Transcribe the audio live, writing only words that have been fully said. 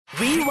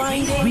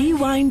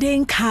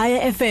Rewinding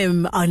Kaya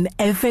FM on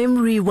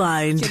FM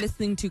Rewind. You're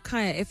listening to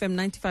Kaya FM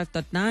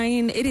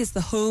 95.9. It is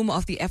the home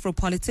of the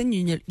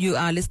Afropolitan. You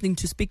are listening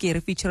to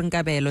Speaker featuring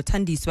Kabelo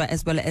Thwala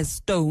as well as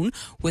Stone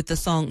with the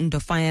song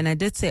Ndofaya. And I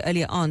did say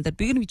earlier on that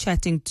we're going to be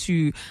chatting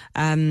to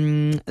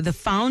the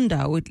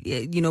founder,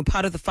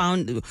 part of the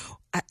founder.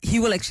 He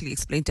will actually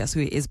explain to us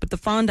who he is, but the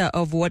founder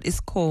of what is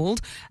called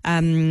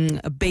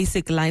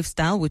Basic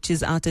Lifestyle, which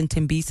is out in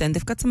Tembisa, and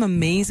they've got some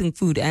amazing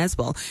food as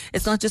well.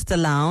 It's not just a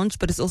lounge,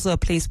 but it's also a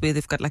place where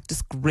they've got like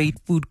just great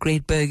food,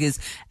 great burgers,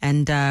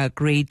 and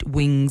great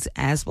wings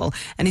as well.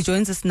 And he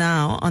joins us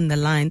now on the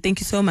line. Thank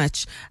you so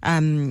much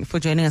for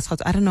joining us.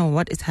 I don't know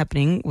what is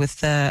happening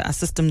with our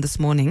system this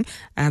morning,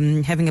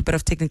 having a bit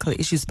of technical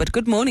issues, but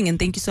good morning and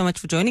thank you so much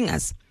for joining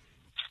us.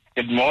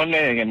 Good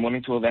morning, and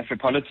morning to all the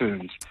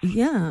Afropolitans.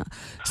 Yeah.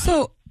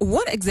 So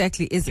what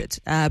exactly is it,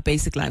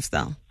 Basic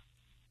Lifestyle?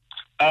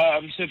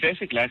 So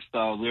Basic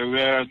Lifestyle,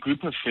 we're a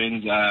group of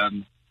friends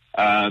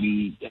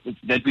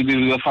that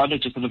we were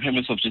founded just on the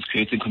premise of just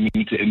creating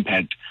community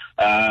impact.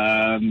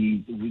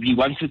 We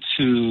wanted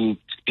to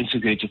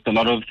integrate just a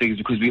lot of things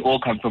because we all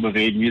come from a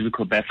very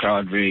musical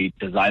background, very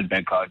design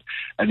background,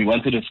 and we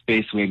wanted a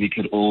space where we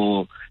could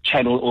all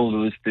channel all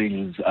those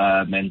things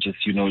and just,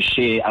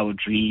 share our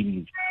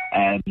dreams.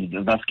 And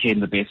thus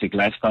came the Basic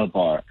Lifestyle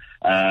Bar,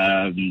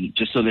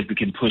 just so that we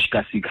can push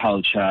Kasi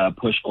culture,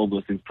 push all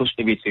those things, push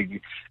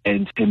everything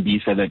in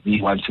Tembisa that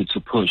we wanted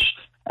to push.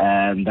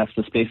 And that's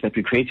the space that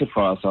we created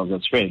for ourselves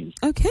as friends.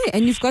 Okay,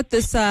 and you've got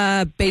this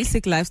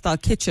Basic Lifestyle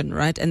kitchen,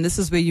 right? And this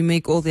is where you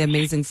make all the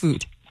amazing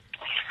food.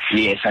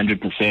 Yes,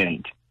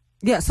 100%.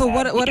 Yeah, so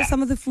what are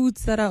some of the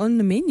foods that are on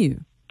the menu?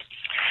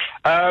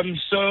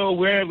 So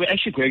we're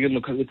actually going in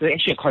it's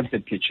actually a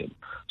concept kitchen.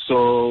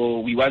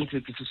 So we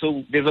wanted to,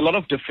 so there's a lot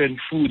of different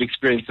food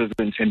experiences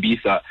in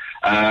Tembisa,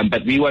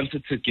 but we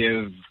wanted to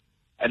give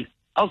an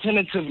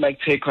alternative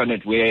take on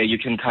it where you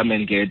can come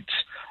and get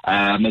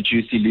a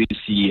Juicy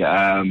Lucy,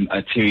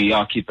 a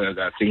teriyaki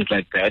burger, things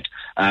like that.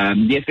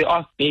 Yes, there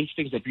are basic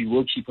things that we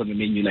will keep on the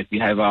menu, like we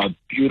have our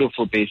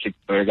beautiful basic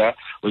burger,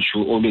 which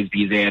will always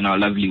be there, and our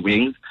lovely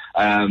wings.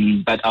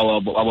 But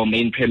our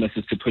main premise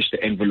is to push the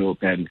envelope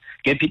and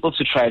get people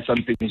to try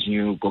something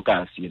new,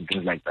 gokasi and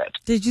things like that.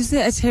 Did you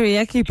say a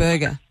teriyaki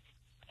burger?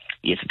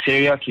 Yes, a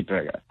teriyaki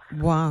burger.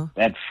 Wow.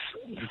 That's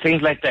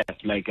things like that.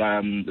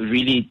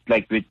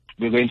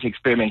 We're going to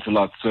experiment a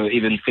lot. So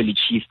even Philly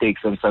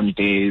cheesesteaks on some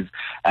days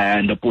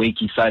and a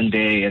boiki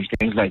Sunday and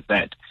things like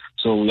that.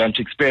 So we want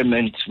to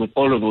experiment with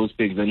all of those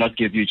things and not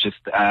give you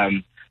just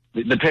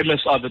the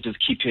premise of it is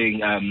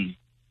keeping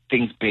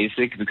things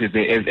basic because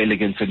there is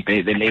elegance in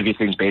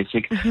everything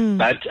basic. Mm-hmm.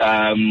 But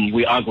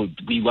we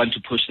want to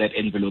push that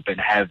envelope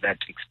and have that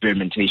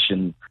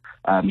experimentation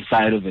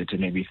side of it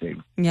and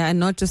everything. Yeah,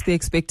 and not just the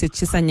expected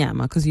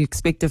chisanyama, because you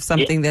expect of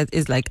something that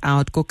is like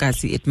out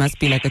kokasi, it must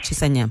be like a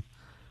chisanyama.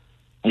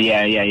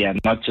 Yeah.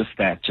 Not just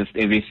that, just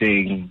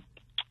everything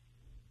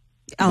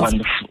else.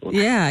 Wonderful.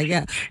 Yeah.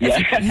 Yeah.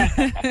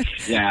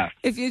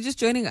 If you're just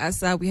joining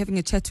us, we're having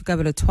a chat to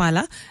Kabelo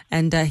Thwala,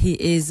 and he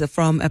is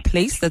from a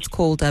place that's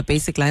called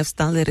Basic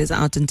Lifestyle. It is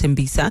out in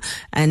Tembisa,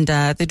 and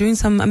they're doing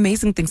some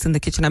amazing things in the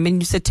kitchen. I mean,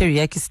 you said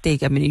teriyaki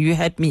steak. I mean, you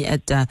had me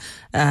at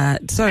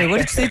sorry, what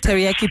did you say?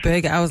 Teriyaki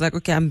burger. I was like,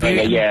 okay, I'm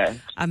very,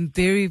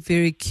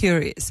 very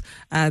curious.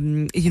 As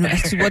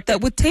to what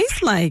that would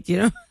taste like.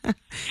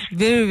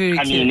 Very, very.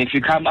 I mean, if you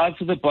come out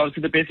to the bar,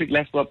 to the Basic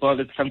Lifestyle bar,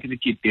 it's something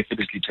that you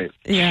definitely taste.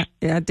 Yeah,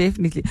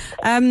 definitely.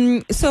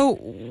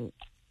 So,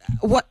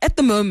 what at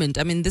the moment?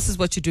 I mean, this is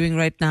what you're doing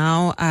right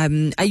now.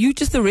 Are you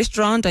just a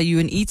restaurant? Are you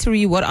an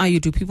eatery? What are you?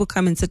 Do people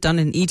come and sit down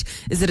and eat?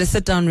 Is it a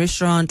sit-down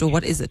restaurant or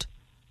what is it?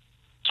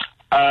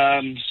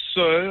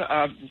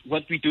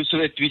 What we do, so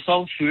that we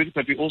sell food,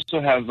 but we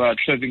also have a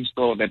clothing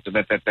store that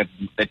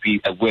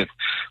we are with.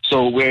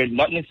 So we're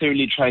not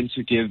necessarily trying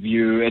to give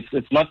you,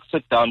 it's not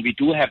sit down. We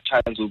do have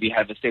times where we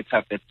have a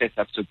setup that sets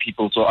up so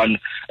people, so on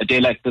a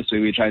day like this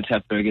where we're trying to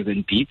have burgers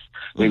and beats,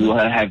 where we will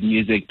have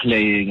music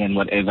playing and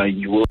whatever,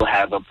 you will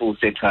have a full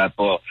setup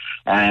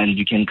and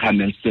you can come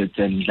and sit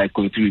and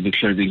go through the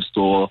clothing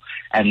store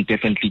and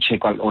definitely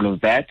check out all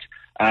of that.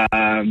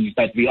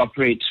 But we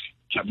operate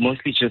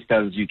mostly just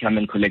as you come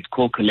and collect,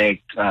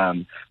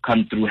 come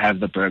through,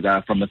 have the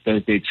burger from a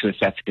Thursday to a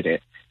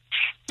Saturday.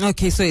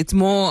 Okay, so it's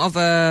more of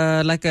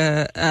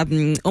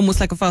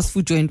almost like a fast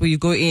food joint where you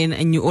go in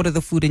and you order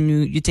the food and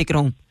you take it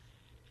home.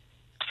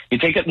 You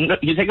take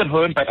it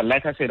home, but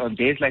like I said, on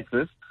days like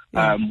this,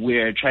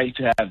 we're trying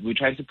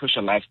to push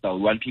a lifestyle.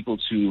 We want people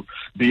to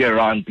be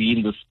around, be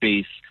in the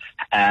space,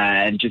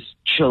 and just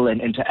chill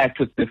and interact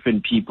with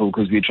different people,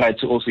 because we try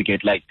to also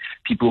get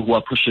people who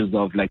are pushers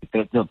of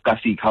the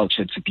Kasi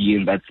culture to be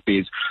in that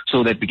space,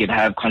 so that we can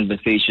have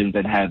conversations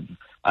and have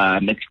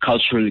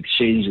cultural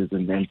exchanges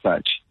and then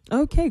such.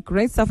 Okay,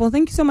 great stuff. Well,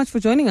 thank you so much for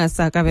joining us,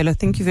 Kabelo.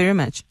 Thank you very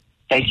much.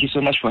 Thank you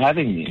so much for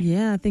having me.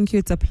 Yeah, thank you.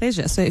 It's a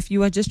pleasure. So if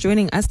you are just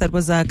joining us, that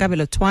was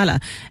Kabelo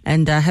Thwala,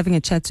 and having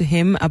a chat to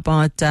him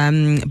about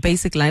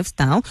Basic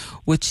Lifestyle,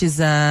 which is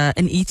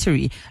an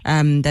eatery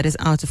that is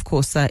out, of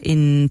course,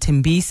 in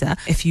Tembisa.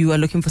 If you are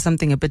looking for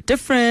something a bit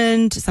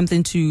different,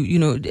 something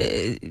to,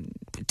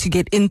 to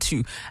get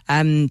into,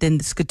 then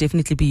this could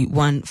definitely be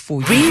one for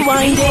you.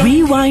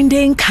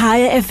 Rewinding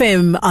Kaya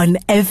FM on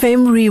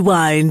FM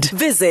Rewind.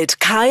 Visit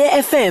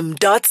kayafm.co.za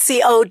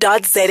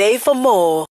for more.